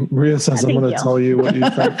 Rhea says I'm going to tell you what you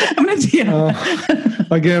think. I'm going to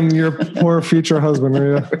again, your poor future husband,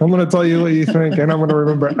 Rhea. I'm going to tell you what you think, and I'm going to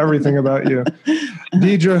remember everything about you.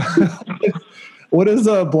 Deidre, what is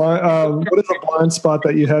a blind spot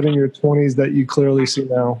that you had in your 20s that you clearly see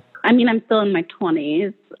now? I mean, I'm still in my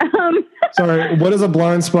 20s. Sorry, what is a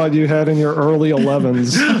blind spot you had in your early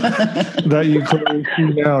 11s that you clearly see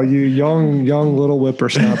now? You young little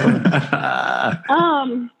whippersnapper.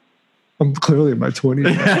 I'm clearly in my 20s.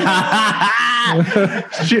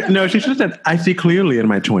 She should have said, I see clearly in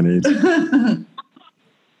my 20s.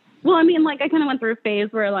 Well, I mean, like, I kind of went through a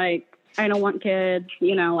phase where, like, I don't want kids,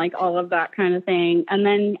 you know, like all of that kind of thing. And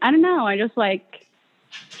then, I don't know, I just, like,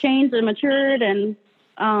 changed and matured, and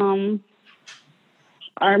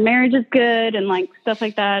our marriage is good, and like stuff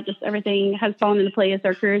like that. Just everything has fallen into place.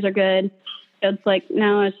 Our careers are good. It's like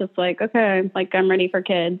now it's just like, okay, like I'm ready for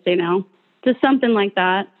kids, you know, just something like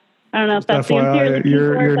that. I don't know if that's FYI,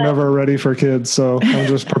 you're never ready for kids, so I'm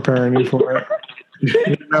just preparing you for it.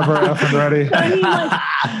 You're never effing ready. I mean,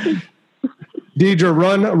 like, Deidre,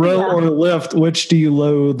 run, row, or lift, which do you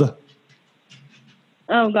loathe?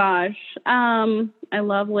 Oh gosh. I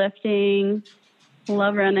love lifting.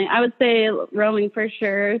 Love running. I would say rowing for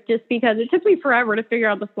sure, just because it took me forever to figure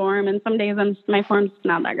out the form, and some days my form's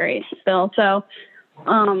not that great still. So,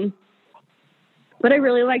 but I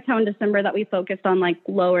really liked how in December that we focused on like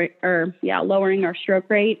lowering our stroke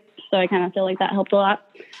rate. So I kind of feel like that helped a lot.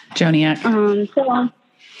 Joniak.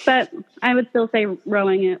 But I would still say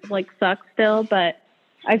rowing it like sucks still, but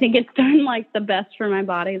I think it's done like the best for my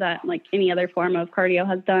body that like any other form of cardio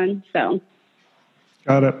has done. So.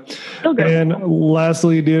 Got it. And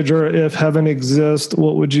lastly, Deirdre, if heaven exists,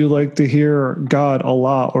 what would you like to hear God,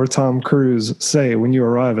 Allah, or Tom Cruise say when you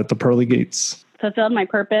arrive at the pearly gates? Fulfilled my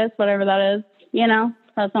purpose, whatever that is. You know,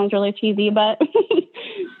 that sounds really cheesy, but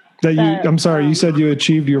I'm sorry, you said you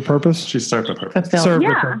achieved your purpose? She served her purpose.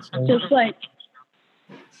 Yeah, just like,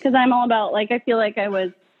 because I'm all about, like, I feel like I was,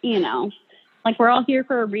 you know, like we're all here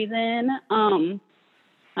for a reason. I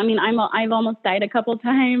mean, I've almost died a couple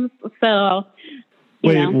times, so.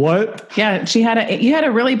 Wait, what? Yeah, you had a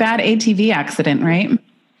really bad ATV accident, right?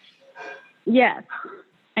 Yes,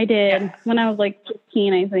 I did when I was like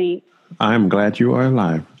 15, I think. I'm glad you are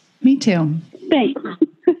alive. Me too. Thanks.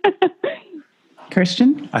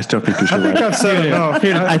 Christian? I still think you should write. I've said enough.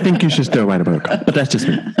 I think you should still write a book, but that's just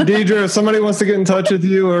me. Deirdre, if somebody wants to get in touch with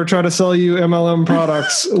you or try to sell you MLM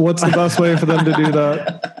products, what's the best way for them to do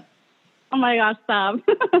that? Oh my gosh, stop.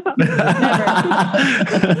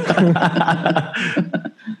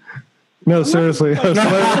 No, seriously. If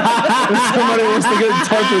somebody wants to get in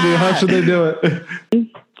touch with you, how should they do it?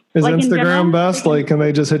 Is like Instagram best? Like, can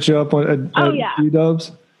they just hit you up at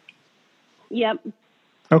de.dubbs? Yep.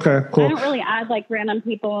 Okay, cool. I don't really add like random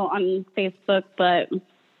people on Facebook, but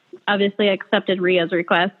obviously I accepted Ria's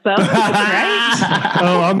request. So right?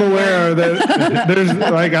 Oh, I'm aware that there's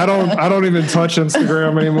like I don't even touch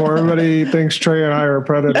Instagram anymore. Everybody thinks Trey and I are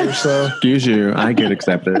predators. So Excuse you, I get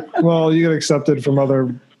accepted. well, you get accepted from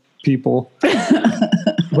other people,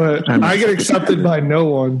 but I get accepted by no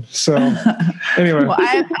one. So anyway, well,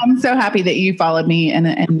 I'm so happy that you followed me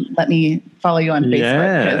and let me follow you on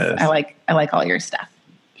Facebook because I like all your stuff.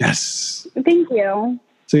 Yes. Thank you.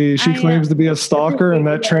 See, she claims to be a stalker, and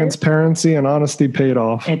that transparency and honesty paid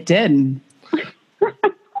off. It did.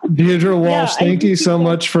 Deirdre Walsh, thank you so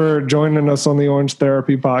much for joining us on the Orange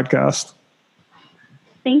Therapy podcast.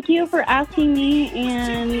 Thank you for asking me,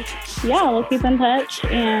 and we'll keep in touch,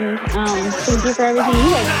 and thank you for everything you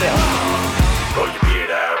guys do. Roll your beard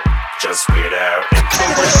out, just weird out.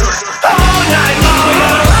 All night long, we're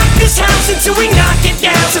gonna rock this house until we knock it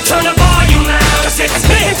down. So turn the volume loud, 'cause it's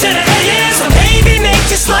spinning to the AM. So baby, make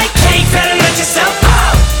just like cake, better let yourself go.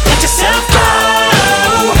 Let yourself go.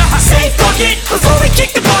 I say fuck it before we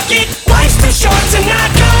kick the bucket. Life's too short to not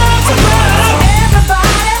go for broke.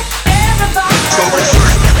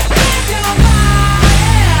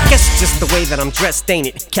 Guess it's just the way that I'm dressed, ain't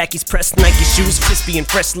it? Khakis pressed, Nike shoes, crispy and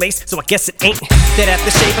fresh lace. So I guess it ain't that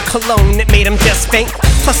aftershave of cologne that made him just faint.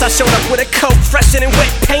 Plus I showed up with a coat fresher than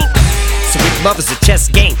wet paint. So if love is a chess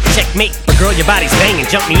game, checkmate. But girl, your body's banging,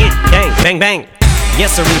 jump me in, bang, bang, bang.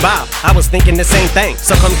 Yes, sir, Bob, I was thinking the same thing.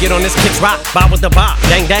 So come get on this kid's rock, bob with the bob,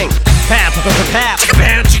 dang, dang. Pow, pow, pow, pow, chicka,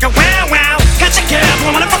 pow, chicka, wow, wow. Got your girl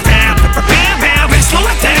blowing up a pow, pow, pow, pow. Bitch, slow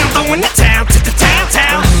it down, throwing the town to the town.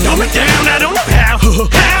 Throw me down, I don't know how,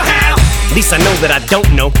 how. At least I know that I don't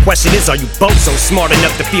know. Question is, are you both so smart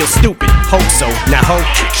enough to feel stupid? Hope so. Now hope.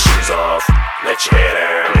 Kick shoes off, let your hair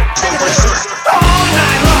down. All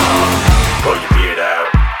night long. Pull your beard out,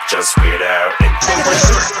 just weird out.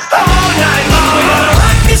 All night long. We're gonna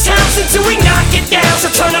rock this house until we knock it down. So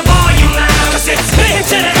turn the volume loud, 'cause it's spinning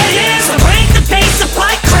to the AM. So crank the bass up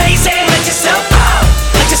like crazy. Let yourself go,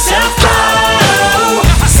 let yourself go.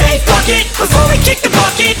 I say fuck it before we kick the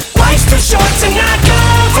bucket. Life's too short to not go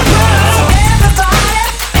for broke.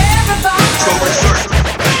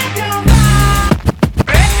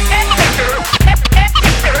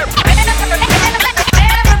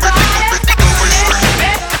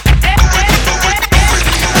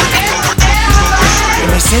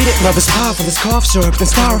 Say that love is powerful as cough syrup and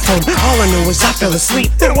styrofoam. All I know is I fell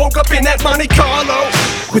asleep and woke up in that Monte Carlo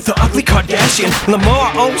with the ugly Kardashian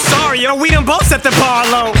Lamar. Oh, sorry, yo, we done both set the bar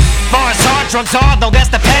low. Bars hard, drugs hard, though that's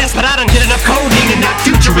the past. But I done hit enough codeine and not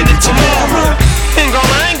future in it tomorrow. And girl,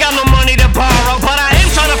 I ain't got no money to borrow, but I am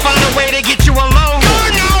trying to find a way to get you alone.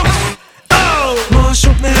 Oh,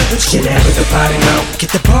 Marshall Mathers, get out of the body now.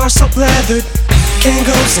 Get the bar so leathered.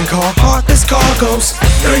 Kangos and car heartless cargoes.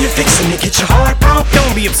 Girl, you're fixing to get your heart broke.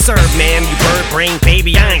 Don't be absurd, man, you bird brain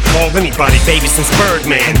baby. I ain't called anybody baby since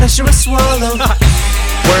Birdman. Unless you're a swallow.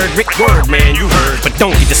 Word, Rick, word, man, you heard. But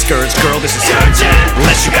don't get discouraged, girl, this is urgent.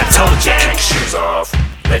 Unless you got toe jack. Shoes off,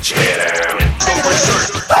 let your hair down.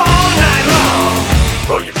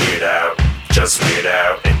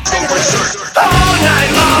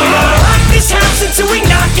 until we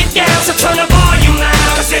knock it down. So turn the volume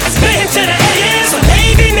loud, cause it's been to the end. So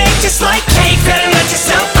baby, make just like cake and let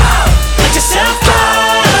yourself go. Let yourself go.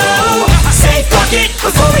 Say fuck it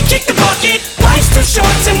before we kick the bucket. Life's too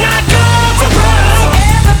short to not go for broke.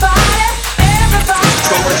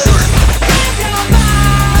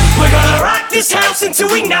 We're gonna rock this house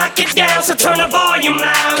until we knock it down. So turn the volume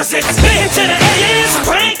loud, cause it's been to the end. So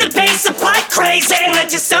crank the bass up like crazy and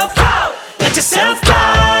let yourself go. Let yourself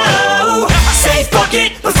go. Say fuck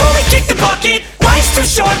it before we kick the bucket. Life's too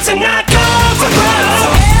short to not go for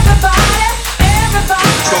broke. Everybody,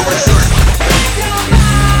 everybody.